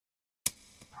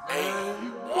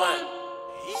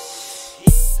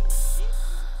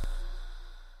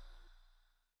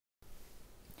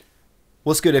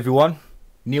What's good, everyone?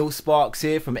 Neil Sparks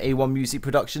here from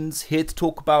A1MusicProductions, here to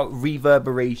talk about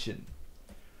reverberation.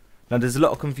 Now, there's a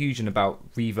lot of confusion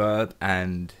about reverb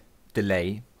and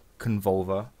delay,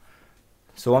 convolver,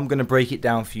 so I'm going to break it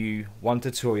down for you one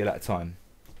tutorial at a time.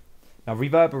 Now,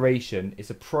 reverberation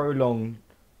is a prolong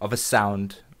of a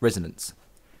sound resonance,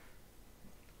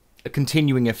 a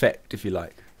continuing effect, if you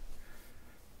like.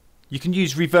 You can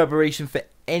use reverberation for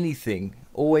anything,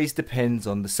 always depends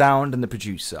on the sound and the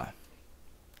producer.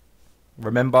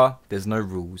 Remember, there's no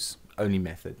rules, only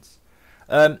methods.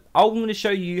 I'm going to show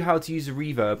you how to use a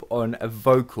reverb on a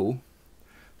vocal.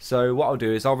 So what I'll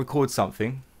do is I'll record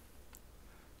something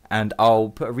and I'll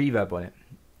put a reverb on it.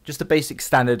 Just a basic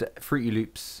standard Fruity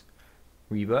Loops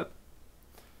reverb.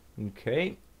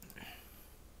 Okay.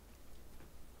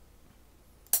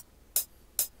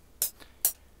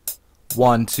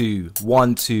 One, two,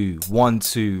 one, two, one,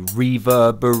 two,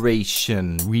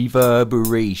 reverberation,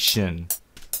 reverberation.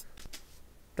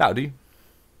 That'll do.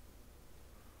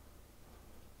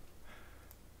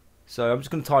 So I'm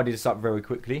just going to tidy this up very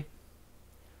quickly.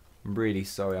 I'm really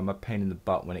sorry, I'm a pain in the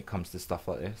butt when it comes to stuff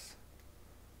like this.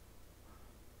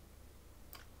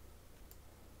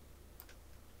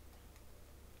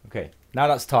 Okay, now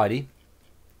that's tidy.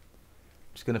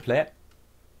 Just going to play it.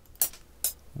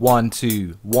 One,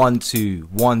 two, one, two,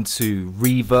 one, two,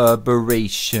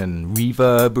 reverberation,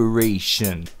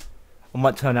 reverberation. I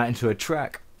might turn that into a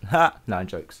track. Ha! No,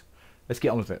 jokes. Let's get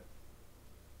on with it.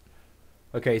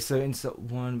 Okay, so insert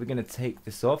one, we're going to take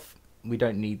this off. We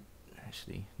don't need,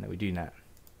 actually, no, we do that.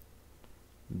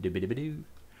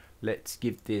 Let's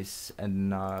give this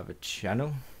another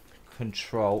channel.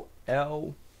 Control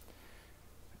L.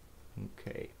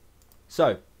 Okay,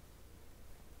 so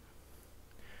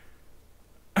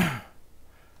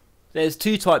there's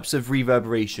two types of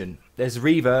reverberation. There's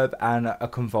reverb and a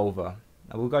convolver.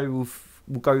 And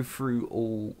we'll go through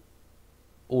all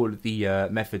of the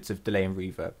methods of delay and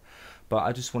reverb, but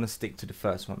I just want to stick to the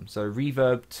first one. So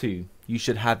reverb 2 you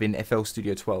should have in FL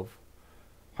Studio 12.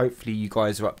 Hopefully you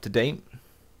guys are up to date.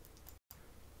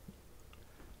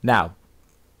 Now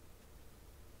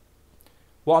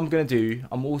what I'm going to do,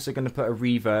 I'm also going to put a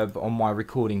reverb on my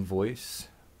recording voice,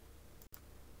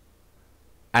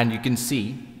 and you can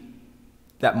see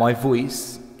that my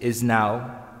voice is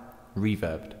now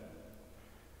reverbed.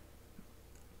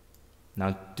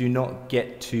 Now, do not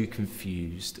get too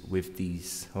confused with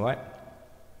these, alright?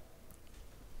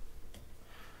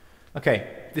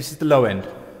 Okay, this is the low end.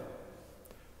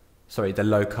 Sorry, the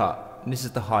low cut. And this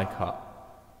is the high cut.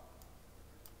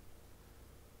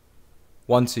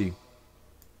 1, 2.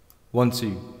 1,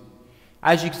 2.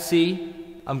 As you can see,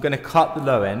 I'm going to cut the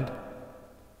low end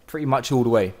pretty much all the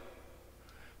way.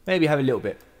 Maybe have a little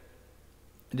bit.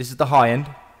 This is the high end.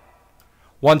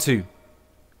 1, 2.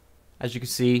 As you can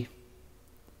see,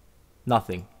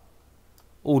 nothing.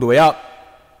 All the way up,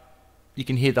 you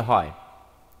can hear the high.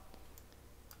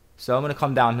 So I'm going to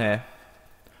come down here.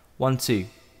 1, 2.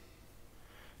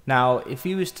 Now, if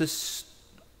you was to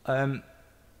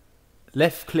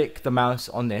left click the mouse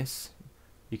on this,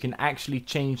 you can actually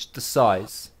change the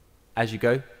size as you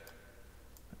go.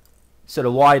 So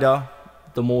the wider,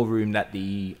 the more room that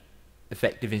the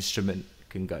effective instrument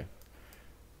can go.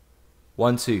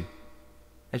 1, 2.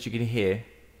 As you can hear,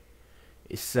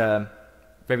 it's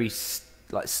very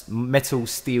like metal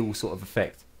steel sort of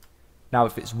effect. Now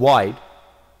if it's wide,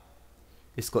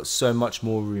 it's got so much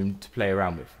more room to play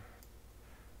around with.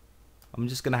 I'm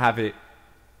just going to have it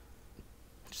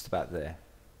just about there.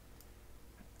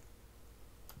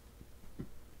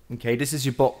 Okay, this is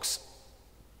your box.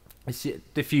 It's your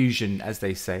diffusion, as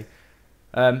they say.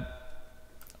 1,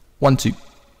 2.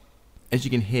 As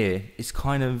you can hear, it's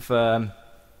kind of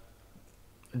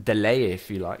delay, if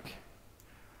you like.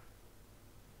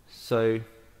 So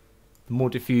the more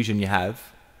diffusion you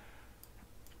have,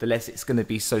 the less it's going to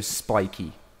be so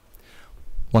spiky.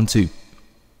 1, 2.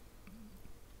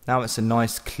 Now it's a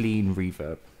nice clean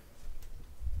reverb.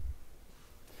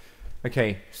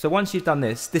 Okay, so once you've done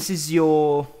this, this is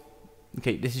your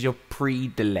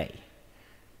pre-delay.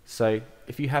 So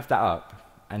if you have that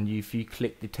up and if you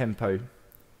click the tempo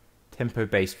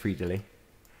based pre-delay,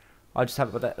 I just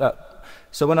have that up.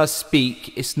 So when I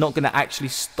speak, it's not going to actually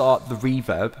start the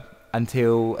reverb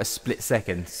until a split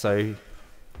second. So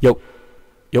yo.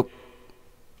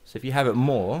 So if you have it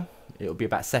more, it'll be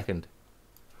about a second.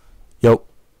 Yo.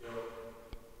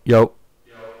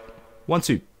 1,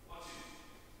 2.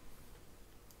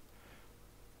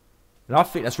 And I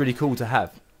think that's really cool to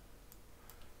have.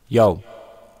 Yo.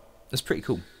 That's pretty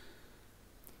cool.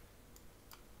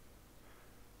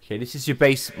 Okay, this is your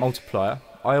bass multiplier.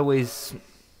 I always,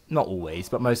 not always,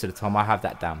 but most of the time I have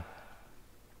that down.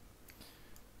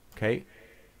 Okay,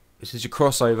 this is your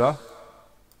crossover.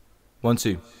 1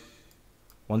 2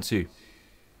 1 2.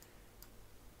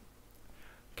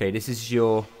 Okay, this is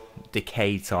your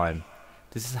decay time.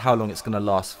 This is how long it's gonna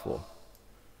last for.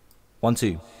 1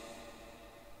 2.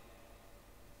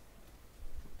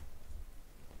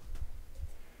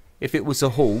 If it was a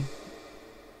hall,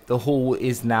 the hall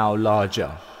is now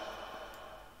larger.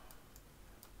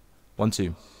 1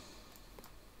 2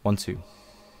 1 2.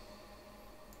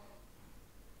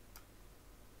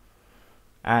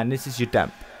 And this is your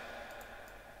damp.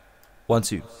 1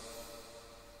 2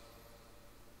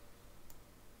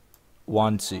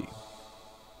 1 2.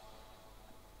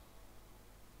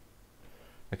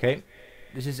 Okay,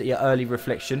 this is your early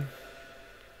reflection.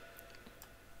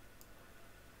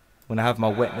 When I have my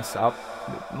wetness up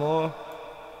a bit more,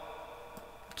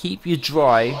 keep you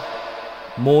dry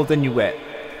more than you wet,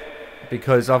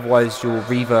 because otherwise your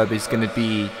reverb is going to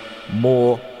be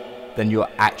more than your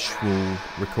actual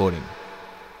recording.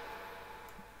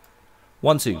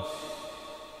 1 2.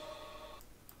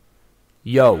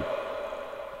 Yo.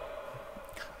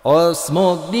 Oh,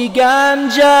 smoke the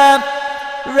ganja,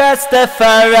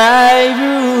 Rastafari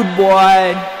rude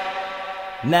boy.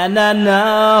 Na na na.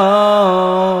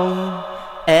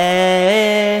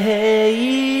 Hey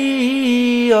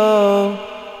yo.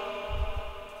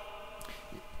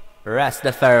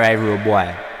 Rastafari rude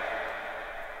boy.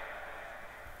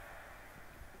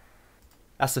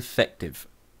 That's effective.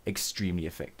 Extremely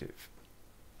effective.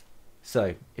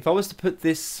 So, if I was to put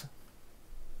this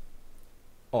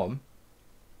on,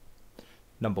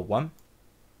 number 1,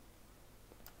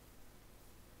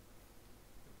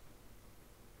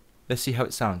 let's see how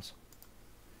it sounds.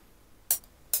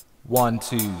 1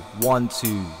 2 1 2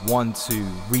 1 2.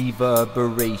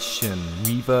 Reverberation,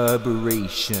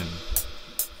 reverberation.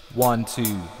 1 2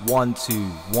 1 2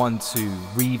 1 2.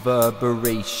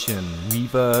 Reverberation,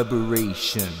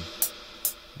 reverberation.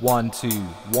 1 2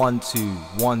 1 2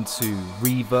 1 2.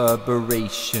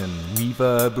 Reverberation,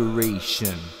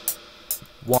 reverberation.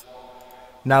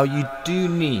 Now you do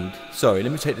need, sorry,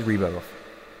 let me take the reverb off.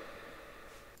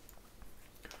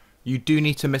 You do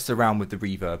need to mess around with the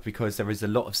reverb, because there is a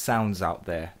lot of sounds out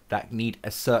there that need a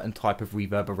certain type of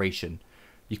reverberation.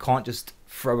 You can't just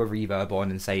throw a reverb on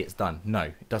and say it's done. No,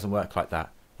 it doesn't work like that.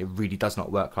 It really does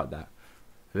not work like that.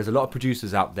 There's a lot of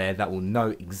producers out there that will know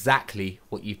exactly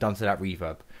what you've done to that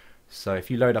reverb. So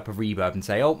if you load up a reverb and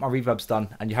say, oh, my reverb's done,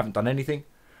 and you haven't done anything,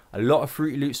 a lot of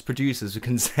Fruity Loops producers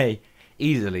can say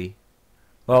easily,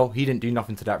 well, he didn't do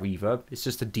nothing to that reverb. It's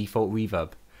just a default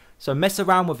reverb. So mess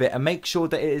around with it and make sure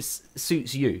that it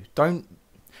suits you. Don't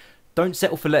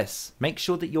settle for less. Make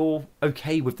sure that you're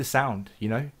okay with the sound, you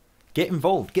know. Get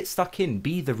involved, get stuck in,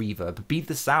 be the reverb, be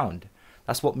the sound.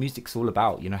 That's what music's all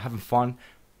about, you know, having fun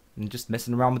and just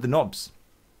messing around with the knobs.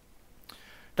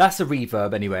 That's a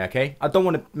reverb anyway, okay? I don't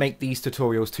want to make these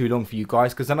tutorials too long for you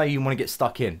guys, because I know you want to get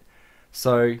stuck in.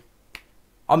 So,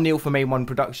 I'm Neil from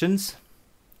A1MusicProductions.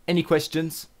 Any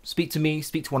questions, speak to me,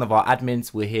 speak to one of our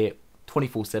admins. We're here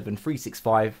 24/7,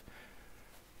 365.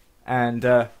 And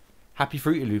happy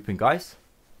Fruity Looping, guys.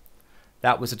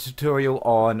 That was a tutorial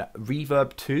on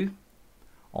Reverb 2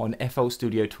 on FL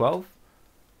Studio 12.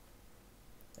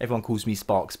 Everyone calls me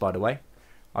Sparks, by the way.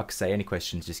 Like I say, any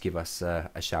questions, just give us a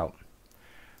shout.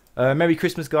 Merry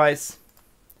Christmas, guys.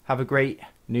 Have a great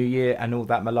New Year and all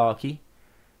that malarkey.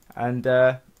 And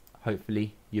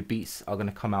hopefully your beats are going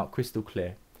to come out crystal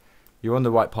clear. You're on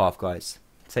the right path, guys.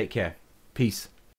 Take care. Peace.